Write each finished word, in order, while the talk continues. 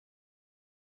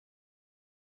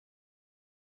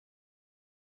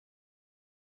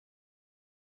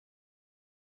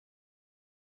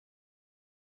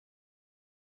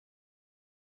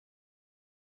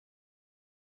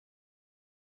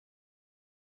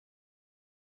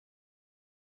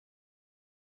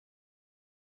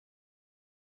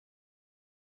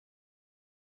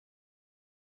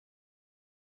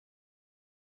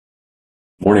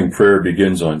Morning prayer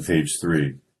begins on page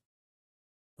 3.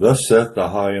 Thus saith the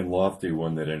high and lofty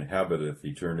one that inhabiteth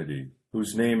eternity,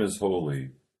 whose name is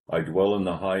holy. I dwell in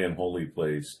the high and holy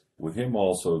place, with him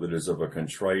also that is of a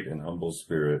contrite and humble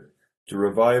spirit, to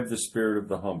revive the spirit of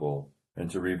the humble,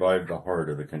 and to revive the heart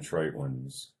of the contrite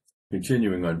ones.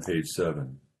 Continuing on page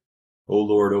 7. O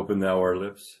Lord, open thou our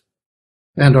lips,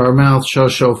 and our mouth shall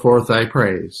show forth thy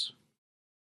praise.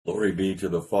 Glory be to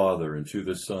the Father, and to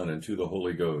the Son, and to the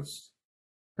Holy Ghost,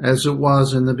 as it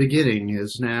was in the beginning,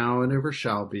 is now, and ever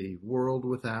shall be, world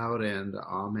without end.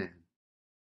 Amen.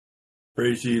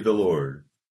 Praise ye the Lord.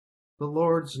 The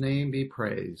Lord's name be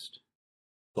praised.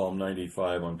 Psalm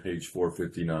 95 on page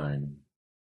 459.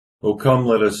 O come,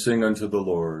 let us sing unto the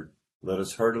Lord. Let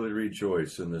us heartily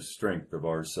rejoice in the strength of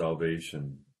our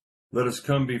salvation. Let us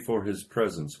come before his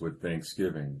presence with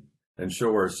thanksgiving, and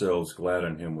show ourselves glad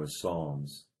in him with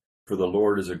psalms. For the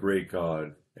Lord is a great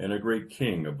God, and a great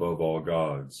King above all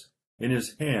gods. In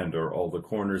his hand are all the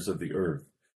corners of the earth,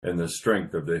 and the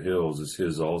strength of the hills is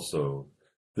his also.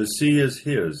 The sea is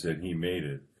his, and he made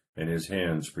it, and his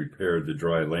hands prepared the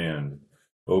dry land.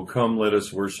 O come, let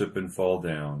us worship and fall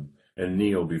down, and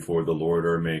kneel before the Lord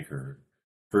our Maker.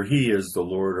 For he is the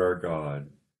Lord our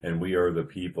God, and we are the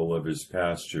people of his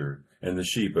pasture, and the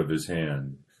sheep of his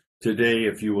hand. Today,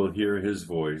 if you will hear his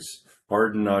voice,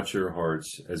 harden not your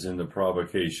hearts, as in the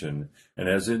provocation, and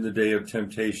as in the day of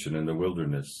temptation in the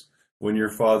wilderness, when your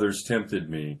fathers tempted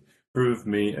me, proved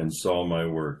me, and saw my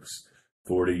works.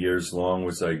 40 years long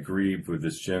was I grieved with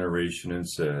this generation, and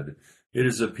said, It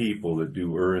is a people that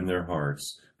do err in their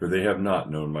hearts, for they have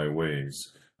not known my ways,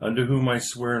 unto whom I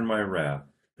swear in my wrath,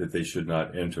 that they should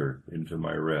not enter into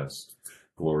my rest.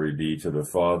 Glory be to the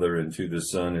Father, and to the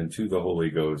Son, and to the Holy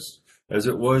Ghost, as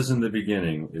it was in the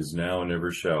beginning, is now, and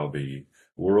ever shall be,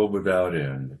 world without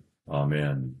end.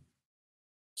 Amen.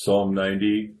 Psalm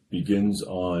 90 begins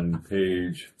on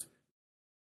page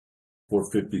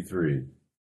 453.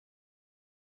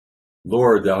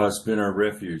 Lord, thou hast been our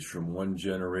refuge from one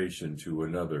generation to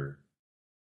another.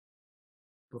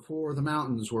 Before the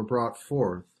mountains were brought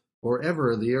forth, or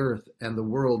ever the earth and the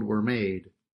world were made,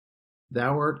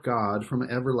 thou art God from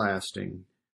everlasting,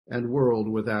 and world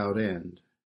without end.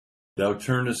 Thou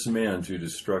turnest man to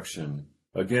destruction.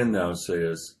 Again thou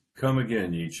sayest, Come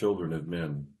again, ye children of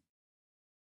men.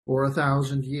 For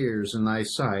 1,000 years in thy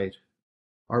sight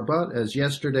are but as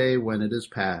yesterday when it is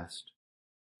past,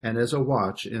 and as a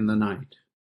watch in the night.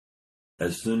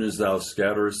 As soon as thou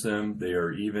scatterest them, they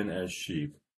are even as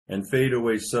sheep, and fade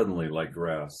away suddenly like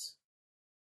grass.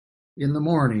 In the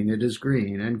morning it is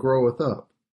green, and groweth up,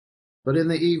 but in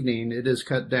the evening it is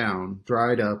cut down,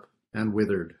 dried up, and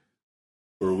withered.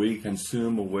 For we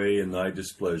consume away in thy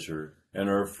displeasure, and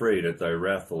are afraid at thy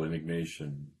wrathful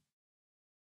indignation.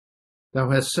 Thou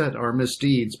hast set our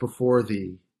misdeeds before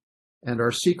thee, and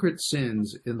our secret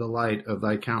sins in the light of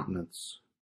thy countenance.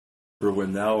 For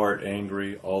when thou art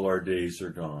angry, all our days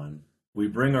are gone. We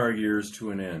bring our years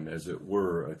to an end, as it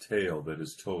were a tale that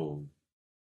is told.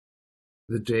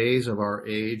 The days of our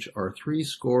age are 80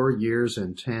 years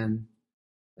and 10,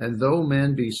 and though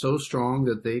men be so strong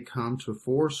that they come to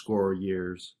 80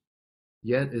 years,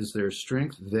 yet is their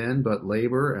strength then but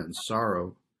labor and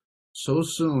sorrow. So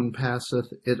soon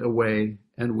passeth it away,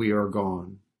 and we are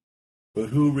gone. But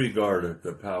who regardeth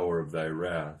the power of thy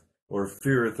wrath, or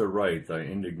feareth aright thy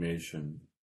indignation?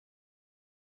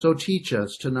 So teach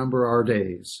us to number our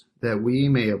days, that we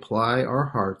may apply our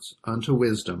hearts unto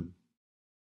wisdom.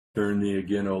 Turn thee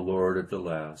again, O Lord, at the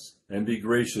last, and be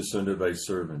gracious unto thy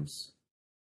servants.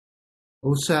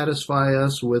 O satisfy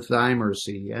us with thy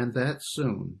mercy, and that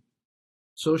soon.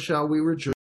 So shall we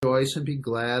rejoice and be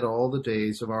glad all the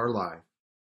days of our life.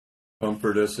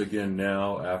 Comfort us again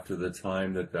now after the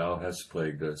time that thou hast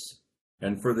plagued us,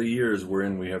 and for the years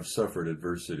wherein we have suffered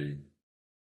adversity.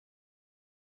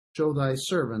 Show thy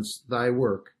servants thy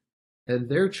work, and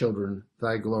their children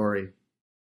thy glory.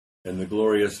 And the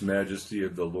glorious majesty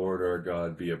of the Lord our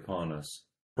God be upon us.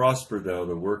 Prosper thou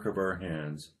the work of our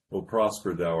hands, O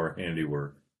prosper thou our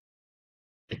handiwork.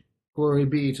 Glory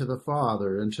be to the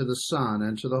Father, and to the Son,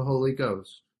 and to the Holy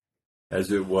Ghost.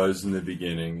 As it was in the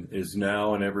beginning, is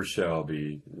now, and ever shall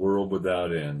be, world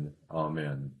without end.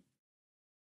 Amen.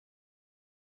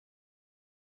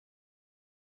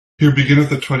 Here beginneth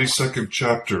the 22nd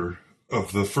chapter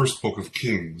of the first book of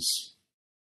Kings.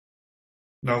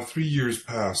 Now 3 years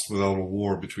passed without a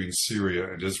war between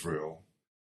Syria and Israel.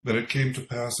 Then it came to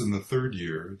pass in the 3rd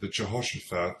year that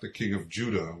Jehoshaphat the king of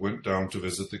Judah went down to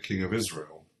visit the king of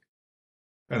Israel.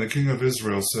 And the king of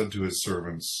Israel said to his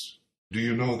servants, Do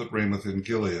you know that Ramoth in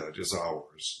Gilead is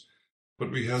ours?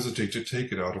 But we hesitate to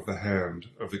take it out of the hand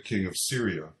of the king of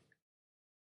Syria.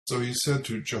 So he said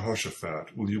to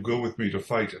Jehoshaphat, "Will you go with me to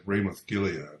fight at Ramoth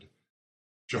Gilead?"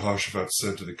 Jehoshaphat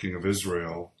said to the king of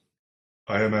Israel,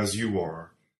 "I am as you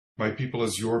are, my people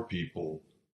as your people,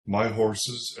 my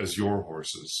horses as your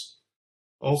horses."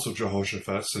 Also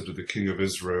Jehoshaphat said to the king of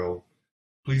Israel,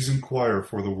 "Please inquire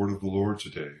for the word of the Lord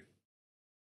today."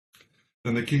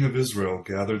 Then the king of Israel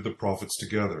gathered the prophets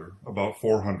together, about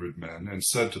 400 men, and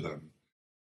said to them,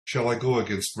 "Shall I go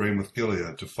against Ramoth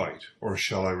Gilead to fight, or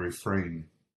shall I refrain?"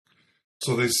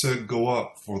 So they said, "Go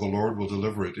up, for the Lord will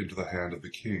deliver it into the hand of the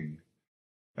king."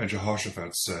 And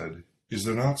Jehoshaphat said, "Is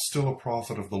there not still a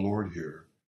prophet of the Lord here,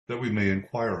 that we may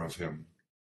inquire of him?"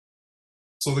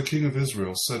 So the king of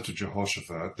Israel said to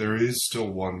Jehoshaphat, "There is still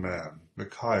one man,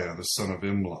 Micaiah the son of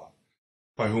Imlah,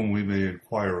 by whom we may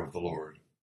inquire of the Lord.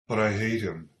 But I hate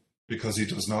him, because he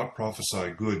does not prophesy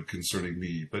good concerning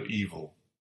me, but evil."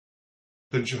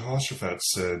 Then Jehoshaphat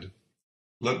said,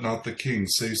 "Let not the king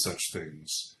say such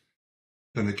things."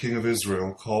 Then the king of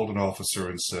Israel called an officer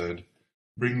and said,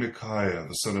 "Bring Micaiah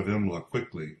the son of Imlah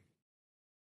quickly."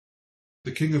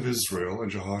 The king of Israel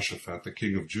and Jehoshaphat the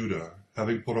king of Judah,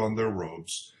 having put on their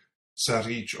robes, sat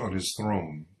each on his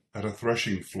throne, at a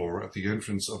threshing floor at the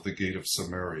entrance of the gate of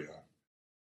Samaria.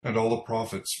 And all the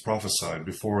prophets prophesied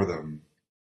before them.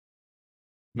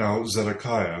 Now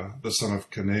Zedekiah the son of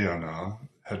Chenaanah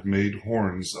had made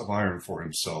horns of iron for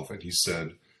himself, and he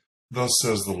said, "Thus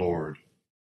says the Lord,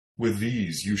 with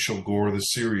these you shall gore the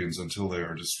Syrians until they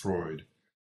are destroyed."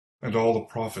 And all the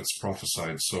prophets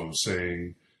prophesied so,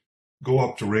 saying, "Go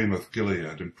up to Ramoth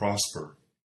Gilead and prosper,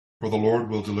 for the Lord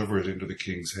will deliver it into the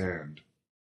king's hand."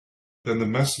 Then the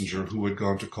messenger who had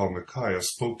gone to call Micaiah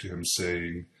spoke to him,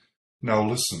 saying, "Now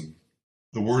listen,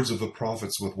 the words of the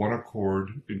prophets with one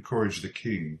accord encourage the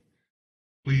king.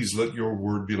 Please let your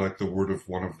word be like the word of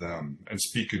one of them, and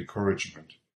speak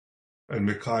encouragement." And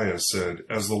Micaiah said,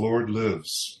 "As the Lord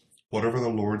lives, whatever the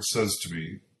Lord says to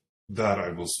me, that I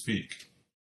will speak."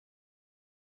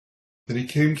 Then he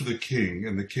came to the king,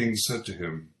 and the king said to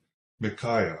him,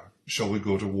 "Micaiah, shall we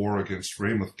go to war against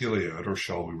Ramoth Gilead, or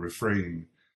shall we refrain?"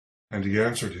 And he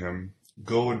answered him,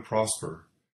 "Go and prosper,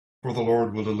 for the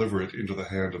Lord will deliver it into the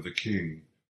hand of the king."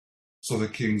 So the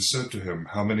king said to him,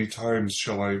 "How many times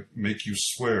shall I make you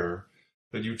swear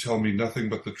that you tell me nothing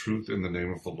but the truth in the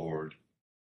name of the Lord?"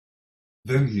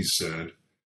 Then he said,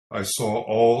 "I saw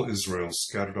all Israel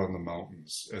scattered on the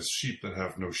mountains, as sheep that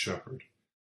have no shepherd.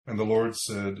 And the Lord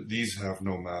said, These have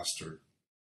no master.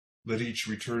 Let each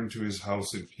return to his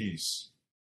house in peace."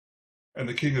 And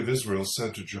the king of Israel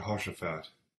said to Jehoshaphat,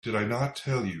 "Did I not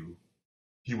tell you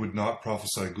he would not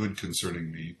prophesy good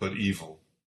concerning me, but evil?"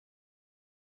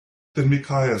 Then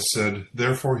Micaiah said,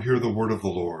 "Therefore hear the word of the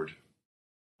Lord.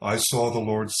 I saw the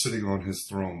Lord sitting on his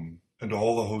throne, and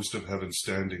all the host of heaven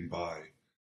standing by,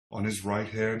 on his right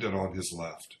hand and on his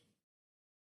left.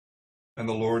 And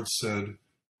the Lord said,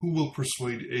 Who will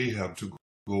persuade Ahab to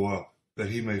go up, that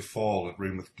he may fall at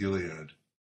Ramoth Gilead?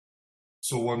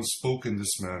 So one spoke in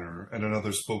this manner, and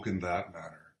another spoke in that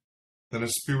manner. Then a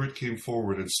spirit came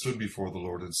forward and stood before the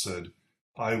Lord and said,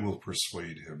 I will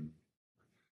persuade him.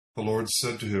 The Lord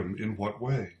said to him, In what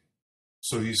way?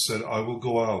 So he said, I will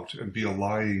go out and be a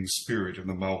lying spirit in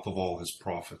the mouth of all his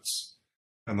prophets.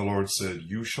 And the Lord said,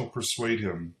 You shall persuade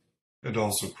him, and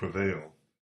also prevail.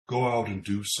 Go out and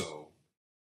do so.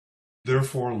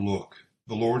 Therefore look,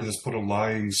 the Lord has put a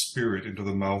lying spirit into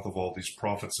the mouth of all these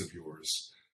prophets of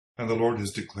yours, and the Lord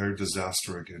has declared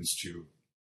disaster against you.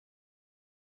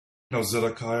 Now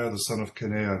Zedekiah the son of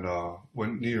Chenaanah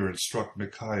went near and struck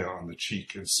Micaiah on the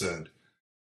cheek and said,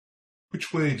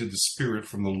 Which way did the Spirit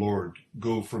from the Lord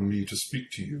go from me to speak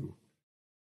to you?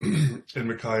 And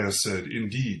Micaiah said,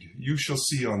 Indeed, you shall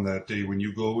see on that day when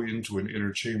you go into an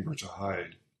inner chamber to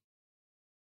hide.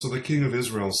 So the king of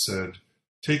Israel said,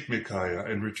 Take Micaiah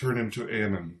and return him to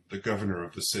Amon, the governor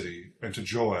of the city, and to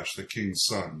Joash the king's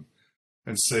son,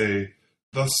 and say,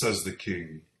 Thus says the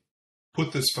king,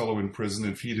 Put this fellow in prison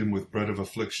and feed him with bread of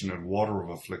affliction and water of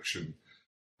affliction,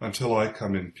 until I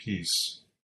come in peace.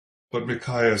 But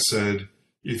Micaiah said,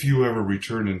 If you ever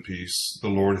return in peace, the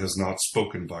Lord has not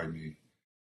spoken by me.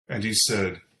 And he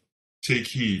said, Take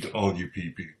heed, all you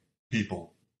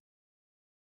people.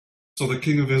 So the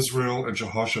king of Israel and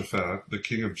Jehoshaphat, the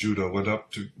king of Judah, went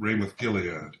up to Ramoth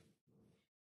Gilead.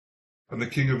 And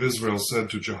the king of Israel said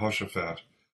to Jehoshaphat,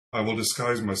 I will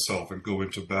disguise myself and go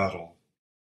into battle,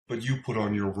 but you put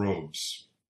on your robes.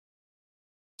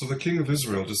 So the king of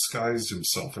Israel disguised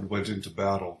himself and went into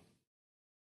battle.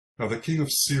 Now the king of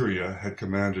Syria had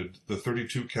commanded the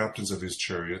 32 captains of his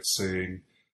chariots, saying,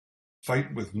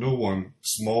 Fight with no one,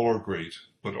 small or great,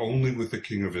 but only with the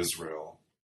king of Israel.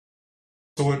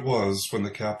 So it was, when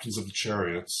the captains of the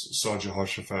chariots saw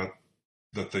Jehoshaphat,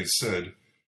 that they said,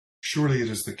 "Surely it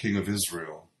is the king of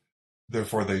Israel."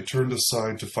 Therefore they turned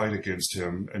aside to fight against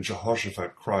him, and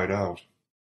Jehoshaphat cried out.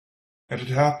 And it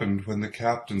happened, when the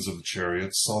captains of the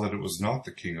chariots saw that it was not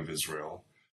the king of Israel,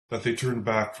 that they turned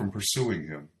back from pursuing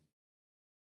him.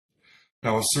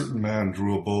 Now a certain man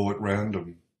drew a bow at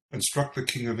random, and struck the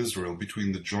king of Israel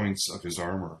between the joints of his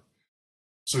armor.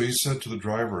 So he said to the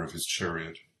driver of his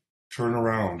chariot, "Turn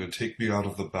around and take me out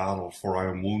of the battle, for I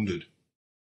am wounded."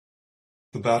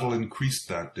 The battle increased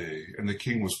that day, and the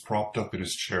king was propped up in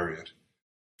his chariot,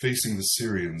 facing the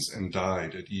Syrians, and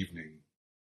died at evening.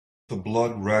 The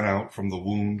blood ran out from the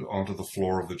wound onto the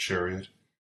floor of the chariot.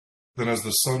 Then as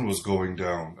the sun was going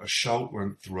down, a shout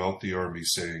went throughout the army,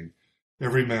 saying,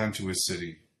 "Every man to his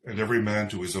city, and every man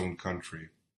to his own country."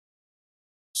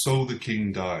 So the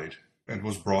king died, and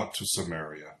was brought to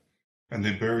Samaria, and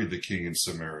they buried the king in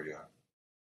Samaria.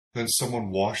 Then someone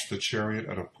washed the chariot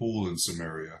at a pool in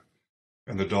Samaria,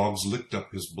 and the dogs licked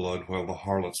up his blood while the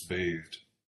harlots bathed,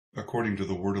 according to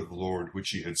the word of the Lord which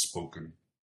he had spoken.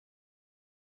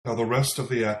 Now the rest of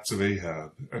the acts of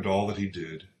Ahab, and all that he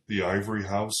did, the ivory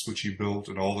house which he built,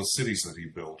 and all the cities that he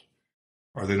built,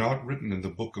 are they not written in the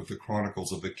book of the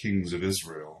Chronicles of the kings of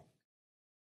Israel?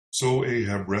 So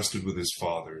Ahab rested with his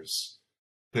fathers.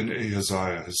 Then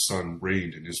Ahaziah his son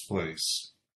reigned in his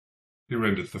place. Here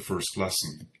endeth the first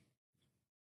lesson.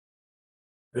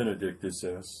 Benedictus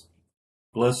es.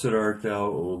 Blessed art thou,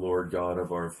 O Lord God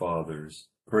of our fathers,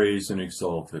 praised and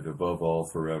exalted above all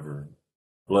forever.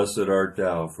 Blessed art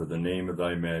thou for the name of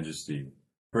thy majesty,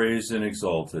 praised and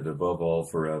exalted above all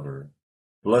forever.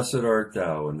 Blessed art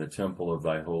thou in the temple of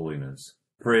thy holiness,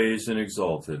 praised and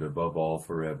exalted above all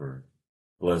forever.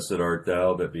 Blessed art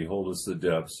thou that beholdest the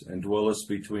depths, and dwellest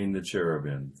between the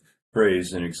cherubim,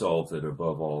 praised and exalted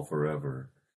above all forever.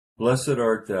 Blessed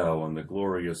art thou on the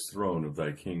glorious throne of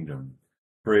thy kingdom,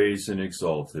 praised and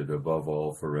exalted above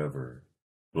all forever.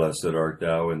 Blessed art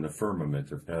thou in the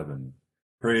firmament of heaven,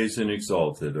 praised and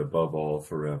exalted above all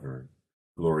forever.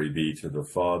 Glory be to the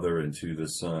Father, and to the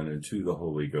Son, and to the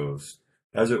Holy Ghost,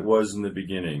 as it was in the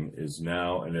beginning, is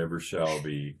now, and ever shall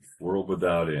be, world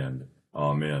without end.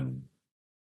 Amen.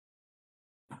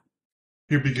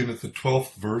 Here beginneth the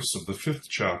 12th verse of the 5th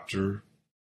chapter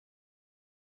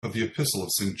of the Epistle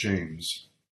of St. James.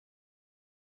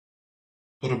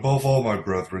 But above all, my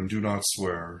brethren, do not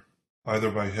swear,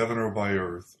 either by heaven or by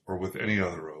earth, or with any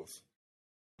other oath.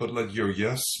 But let your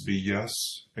yes be yes,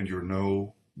 and your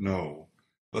no, no,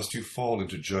 lest you fall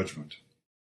into judgment.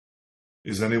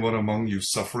 Is anyone among you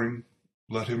suffering?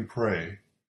 Let him pray.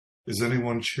 Is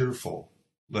anyone cheerful?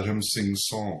 Let him sing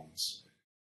psalms.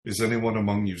 Is anyone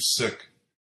among you sick?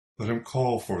 Let him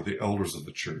call for the elders of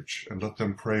the church, and let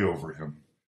them pray over him,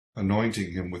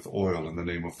 anointing him with oil in the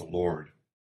name of the Lord.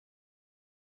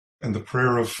 And the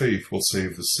prayer of faith will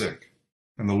save the sick,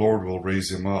 and the Lord will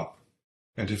raise him up.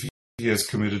 And if he has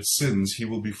committed sins, he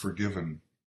will be forgiven.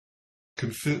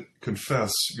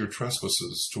 Confess your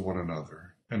trespasses to one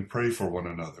another, and pray for one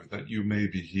another, that you may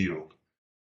be healed.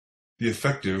 The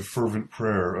effective, fervent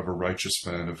prayer of a righteous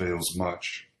man avails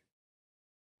much.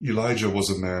 Elijah was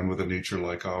a man with a nature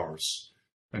like ours,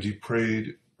 and he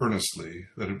prayed earnestly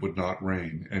that it would not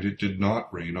rain, and it did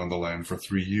not rain on the land for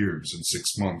 3 years and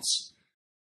 6 months.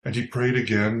 And he prayed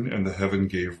again, and the heaven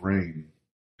gave rain,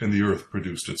 and the earth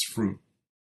produced its fruit.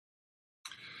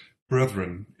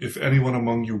 Brethren, if anyone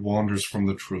among you wanders from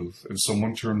the truth, and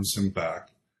someone turns him back,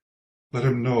 let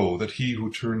him know that he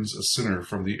who turns a sinner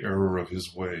from the error of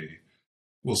his way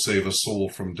will save a soul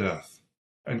from death,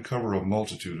 and cover a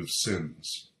multitude of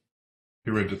sins.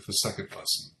 Here endeth the second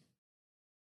lesson.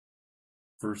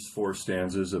 First 4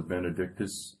 stanzas of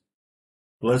Benedictus.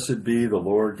 Blessed be the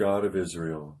Lord God of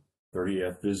Israel, for he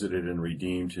hath visited and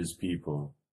redeemed his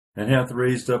people, and hath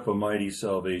raised up a mighty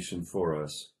salvation for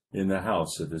us in the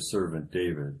house of his servant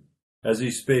David, as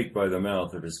he spake by the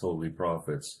mouth of his holy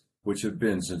prophets, which have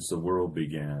been since the world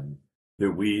began,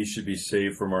 that we should be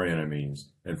saved from our enemies,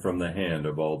 and from the hand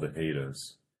of all that hate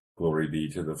us. Glory be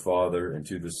to the Father, and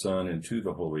to the Son, and to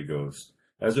the Holy Ghost,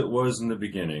 as it was in the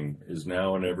beginning, is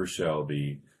now, and ever shall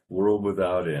be, world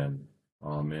without end.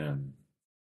 Amen.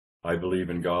 I believe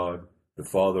in God, the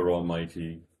Father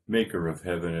Almighty, maker of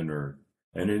heaven and earth,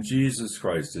 and in Jesus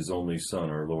Christ, his only Son,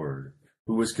 our Lord,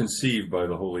 who was conceived by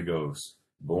the Holy Ghost,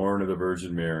 born of the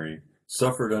Virgin Mary,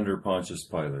 suffered under Pontius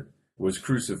Pilate, was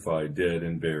crucified, dead,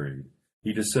 and buried.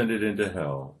 He descended into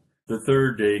hell. The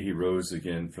 3rd day he rose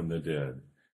again from the dead.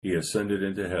 He ascended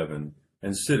into heaven,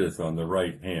 and sitteth on the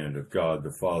right hand of God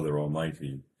the Father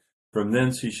Almighty. From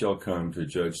thence he shall come to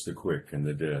judge the quick and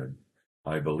the dead.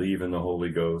 I believe in the Holy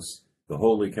Ghost, the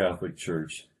Holy Catholic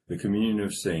Church, the communion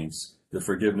of saints, the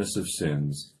forgiveness of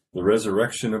sins, the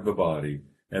resurrection of the body,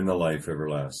 and the life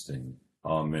everlasting.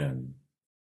 Amen.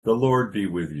 The Lord be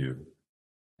with you.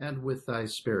 And with thy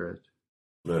spirit.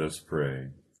 Let us pray.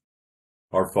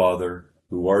 Our Father,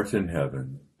 who art in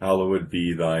heaven, hallowed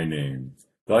be thy name.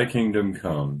 Thy kingdom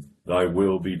come, thy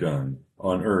will be done,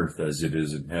 on earth as it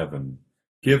is in heaven.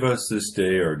 Give us this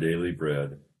day our daily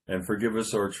bread, and forgive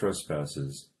us our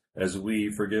trespasses, as we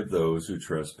forgive those who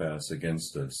trespass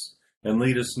against us. And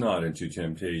lead us not into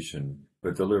temptation,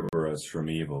 but deliver us from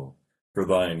evil. For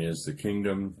thine is the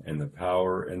kingdom, and the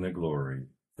power, and the glory,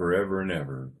 forever and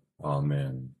ever.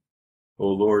 Amen. O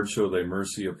Lord, show thy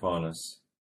mercy upon us.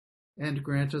 And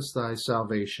grant us thy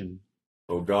salvation.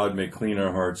 O God, may clean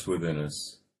our hearts within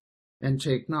us. And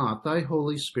take not thy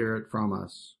Holy Spirit from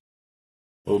us.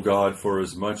 O God,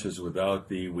 forasmuch as without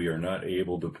thee we are not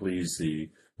able to please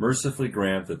thee, mercifully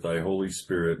grant that thy Holy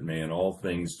Spirit may in all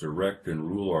things direct and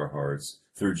rule our hearts,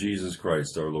 through Jesus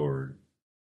Christ our Lord.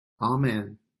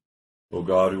 Amen. O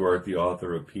God, who art the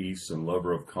author of peace and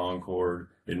lover of concord,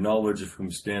 in knowledge of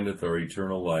whom standeth our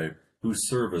eternal life, whose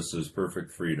service is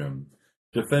perfect freedom,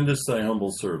 defend us, thy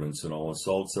humble servants, in all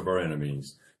assaults of our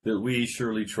enemies, that we,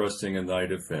 surely trusting in thy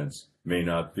defense, may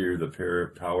not fear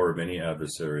the power of any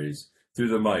adversaries, through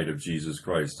the might of Jesus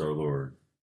Christ our Lord.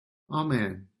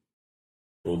 Amen.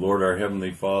 O Lord, our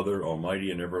heavenly Father,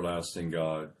 almighty and everlasting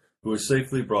God, who has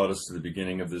safely brought us to the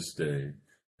beginning of this day,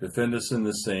 defend us in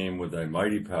the same with thy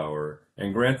mighty power,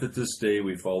 and grant that this day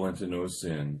we fall into no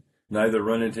sin, neither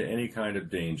run into any kind of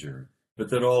danger, but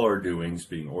that all our doings,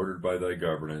 being ordered by thy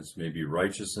governance, may be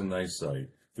righteous in thy sight,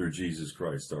 through Jesus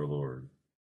Christ our Lord.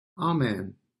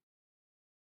 Amen.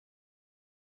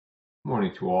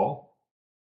 Morning to all.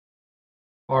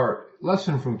 Our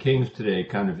lesson from Kings today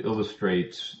kind of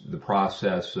illustrates the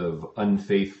process of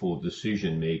unfaithful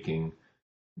decision making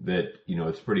that,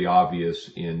 it's pretty obvious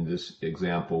in this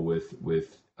example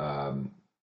with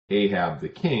Ahab the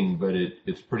king, but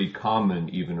it's pretty common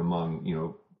even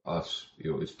among, us.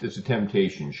 It's a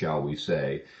temptation, shall we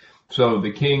say. So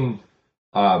the king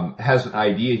has an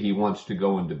idea he wants to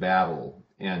go into battle,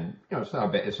 and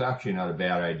it's actually not a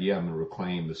bad idea. I'm going to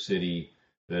reclaim the city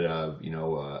that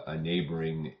a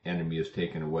neighboring enemy has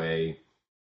taken away.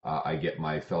 I get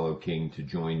my fellow king to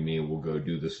join me, and we'll go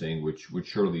do this thing, which would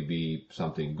surely be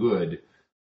something good.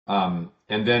 And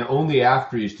then only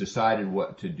after he's decided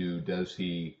what to do does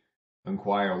he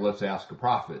inquire, let's ask the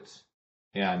prophets.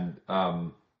 And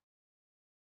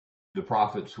the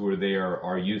prophets who are there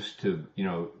are used to,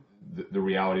 the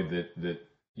reality that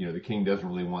the king doesn't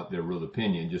really want their real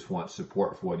opinion, just wants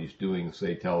support for what he's doing. So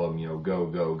they tell him, go,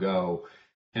 go, go.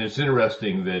 And it's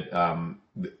interesting that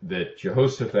that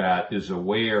Jehoshaphat is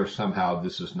aware somehow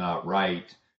this is not right.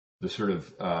 The sort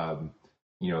of the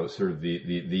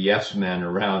yes men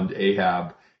around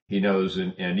Ahab, he knows,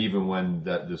 and even when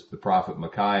the prophet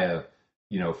Micaiah,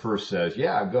 first says,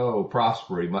 yeah, go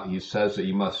prosper, he says that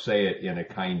he must say it in a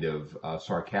kind of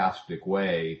sarcastic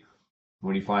way.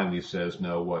 When he finally says,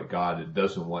 no, what God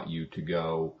doesn't want you to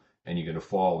go, and you're going to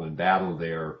fall in battle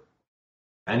there.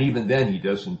 And even then, he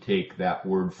doesn't take that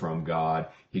word from God.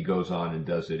 He goes on and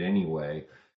does it anyway.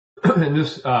 And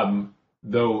this,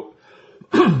 though,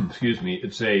 excuse me,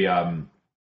 it's a,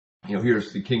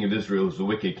 here's the king of Israel, is the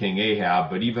wicked king Ahab.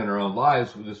 But even in our own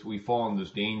lives, we fall in this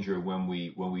danger when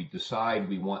we decide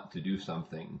we want to do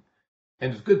something.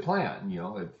 And it's a good plan,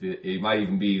 it might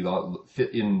even be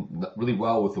fit in really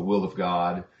well with the will of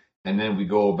God. And then we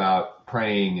go about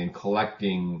praying and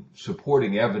collecting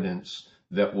supporting evidence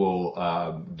that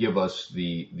will give us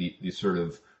the sort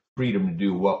of freedom to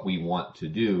do what we want to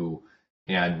do.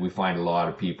 And we find a lot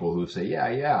of people who say,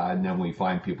 yeah. And then we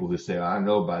find people who say, I don't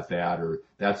know about that, or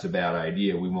that's a bad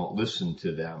idea. We won't listen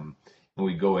to them. And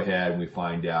we go ahead and we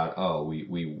find out,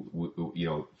 we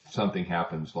something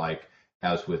happens like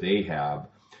as with Ahab.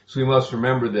 So we must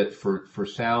remember that for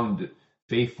sound,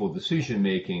 faithful decision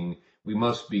making, we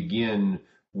must begin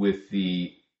with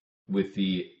the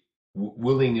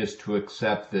willingness to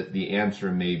accept that the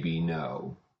answer may be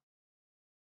no.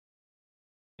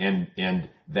 And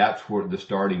that's where the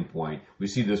starting point. We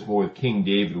see this more with King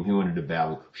David when he went into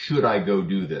battle. Should I go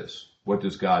do this? What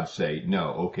does God say?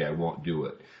 No, okay, I won't do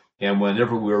it. And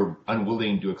whenever we're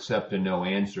unwilling to accept a no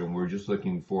answer and we're just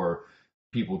looking for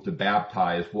people to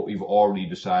baptize what we've already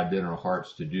decided in our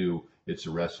hearts to do, it's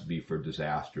a recipe for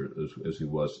disaster as it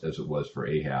was for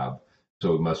Ahab.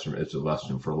 So it's a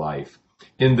lesson for life.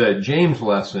 In the James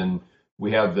lesson,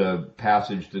 we have the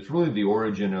passage that's really the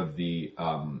origin of the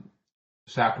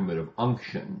sacrament of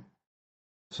unction.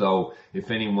 So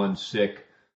if anyone's sick,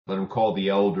 Let them call the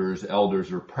elders.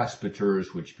 Elders are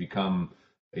presbyters, which become,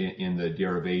 in the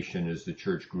derivation as the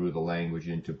church grew the language,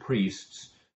 into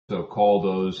priests. So call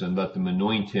those and let them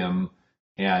anoint him.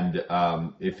 And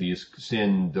if he's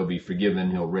sinned, they'll be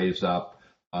forgiven. He'll raise up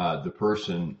the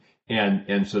person.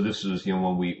 And so this is,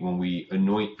 when we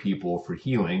anoint people for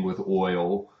healing with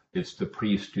oil, it's the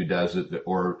priest who does it,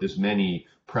 or as many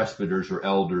presbyters or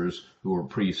elders who are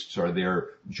priests are there,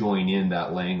 join in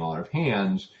that laying on of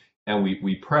hands, and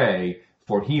we pray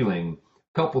for healing.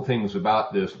 A couple things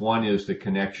about this. One is the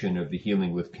connection of the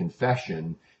healing with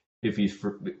confession. If he's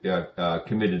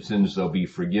committed sins, they'll be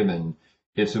forgiven.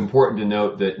 It's important to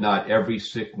note that not every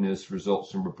sickness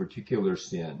results from a particular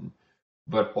sin,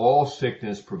 but all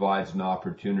sickness provides an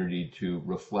opportunity to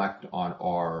reflect on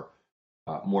our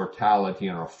mortality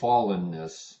and our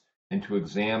fallenness, and to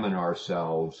examine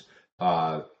ourselves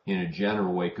in a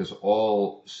general way, because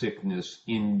all sickness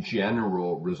in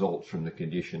general results from the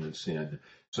condition of sin.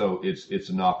 So it's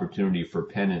an opportunity for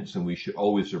penance, and we should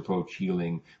always approach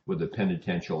healing with a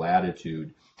penitential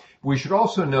attitude. We should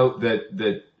also note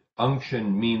that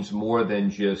unction means more than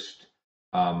just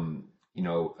a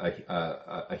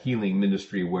healing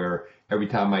ministry where every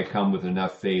time I come with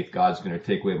enough faith, God's going to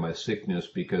take away my sickness,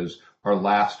 because our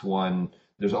last one,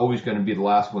 there's always going to be the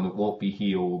last one that won't be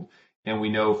healed. And we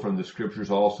know from the scriptures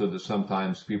also that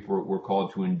sometimes people were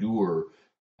called to endure.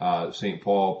 St.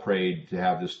 Paul prayed to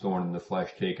have this thorn in the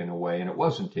flesh taken away, and it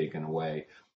wasn't taken away.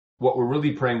 What we're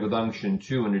really praying with unction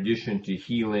too, in addition to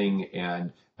healing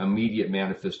and immediate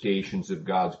manifestations of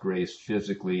God's grace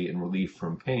physically and relief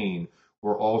from pain,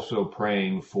 we're also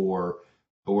bringing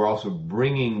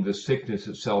the sickness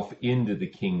itself into the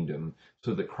kingdom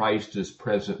so that Christ is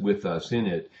present with us in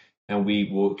it. And we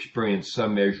will experience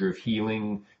some measure of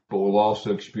healing, but we'll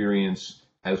also experience,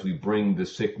 as we bring the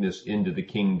sickness into the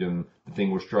kingdom, the thing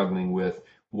we're struggling with,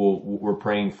 we're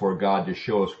praying for God to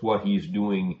show us what he's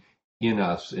doing in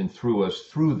us and through us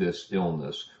through this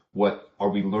illness. What are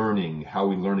we learning? How are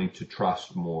we learning to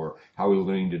trust more? How are we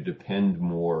learning to depend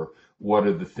more? What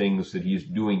are the things that he's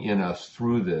doing in us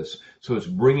through this? So it's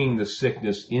bringing the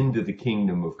sickness into the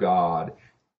kingdom of God,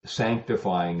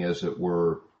 sanctifying, as it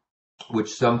were,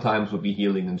 which sometimes will be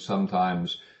healing and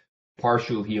sometimes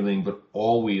partial healing, but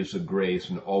always a grace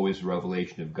and always a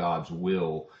revelation of God's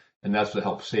will. And that's to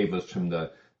help save us from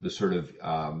the sort of,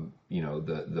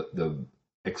 the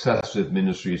excessive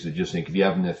ministries that just think if you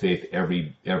have enough faith,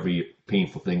 every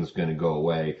painful thing is going to go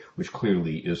away, which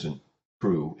clearly isn't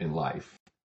true in life.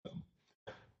 So,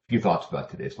 a few thoughts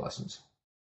about today's lessons.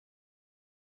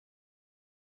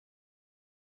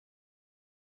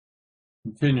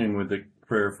 Continuing with the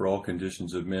prayer for all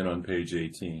conditions of men on page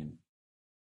 18.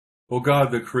 O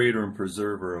God, the creator and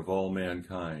preserver of all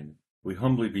mankind, we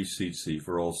humbly beseech thee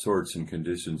for all sorts and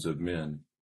conditions of men,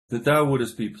 that thou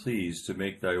wouldest be pleased to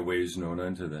make thy ways known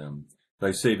unto them,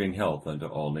 thy saving health unto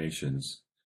all nations.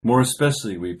 More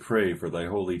especially we pray for thy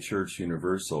holy Church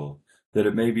universal, that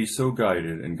it may be so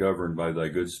guided and governed by thy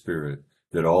good Spirit,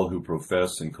 that all who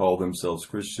profess and call themselves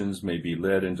Christians may be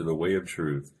led into the way of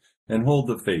truth, and hold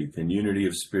the faith in unity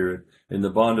of spirit, in the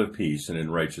bond of peace, and in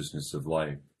righteousness of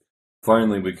life.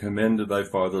 Finally, we commend to thy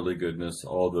fatherly goodness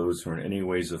all those who are in any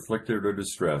ways afflicted or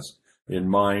distressed, in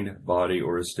mind, body,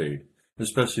 or estate,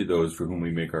 especially those for whom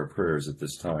we make our prayers at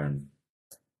this time.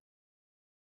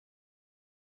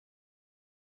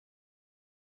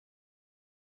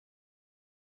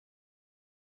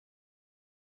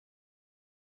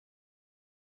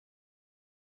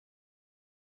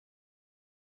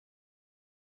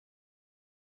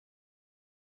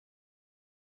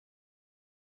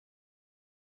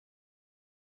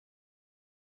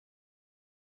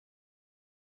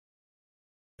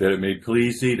 That it may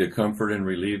please thee to comfort and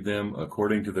relieve them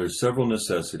according to their several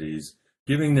necessities,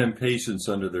 giving them patience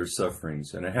under their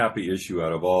sufferings, and a happy issue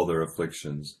out of all their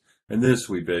afflictions. And this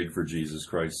we beg for Jesus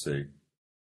Christ's sake.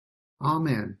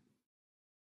 Amen.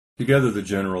 Together the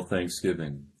general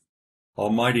thanksgiving.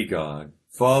 Almighty God,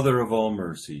 Father of all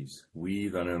mercies, we,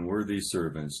 thine unworthy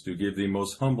servants, do give thee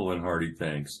most humble and hearty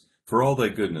thanks for all thy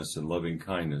goodness and loving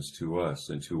kindness to us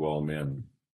and to all men.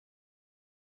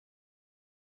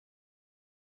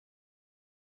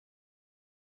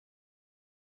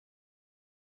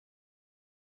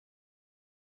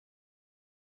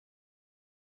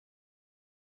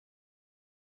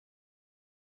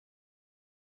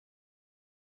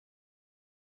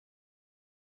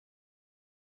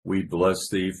 We bless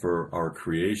thee for our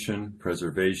creation,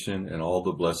 preservation, and all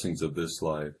the blessings of this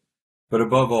life, but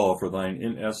above all for thine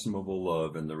inestimable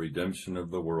love and the redemption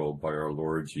of the world by our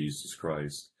Lord Jesus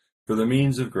Christ, for the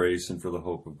means of grace and for the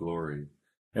hope of glory.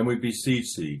 And we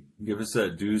beseech thee, give us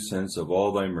that due sense of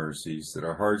all thy mercies, that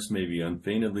our hearts may be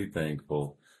unfeignedly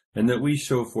thankful, and that we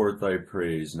show forth thy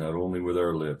praise not only with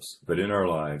our lips, but in our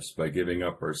lives, by giving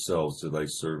up ourselves to thy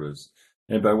service,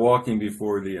 and by walking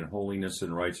before thee in holiness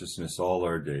and righteousness all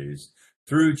our days,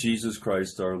 through Jesus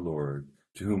Christ our Lord,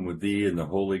 to whom with thee and the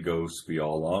Holy Ghost be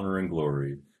all honor and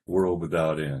glory, world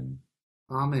without end.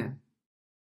 Amen.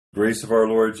 Grace of our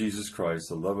Lord Jesus Christ,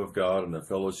 the love of God, and the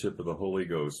fellowship of the Holy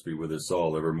Ghost be with us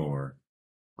all evermore.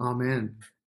 Amen.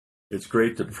 It's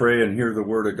great to pray and hear the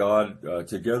word of God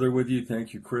together with you.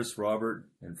 Thank you, Chris, Robert,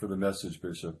 and for the message,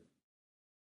 Bishop.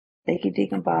 Thank you,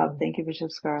 Deacon Bob. Thank you,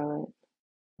 Bishop Scarlett.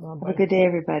 Well, Have a good day,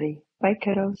 everybody. Bye,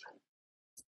 kiddos.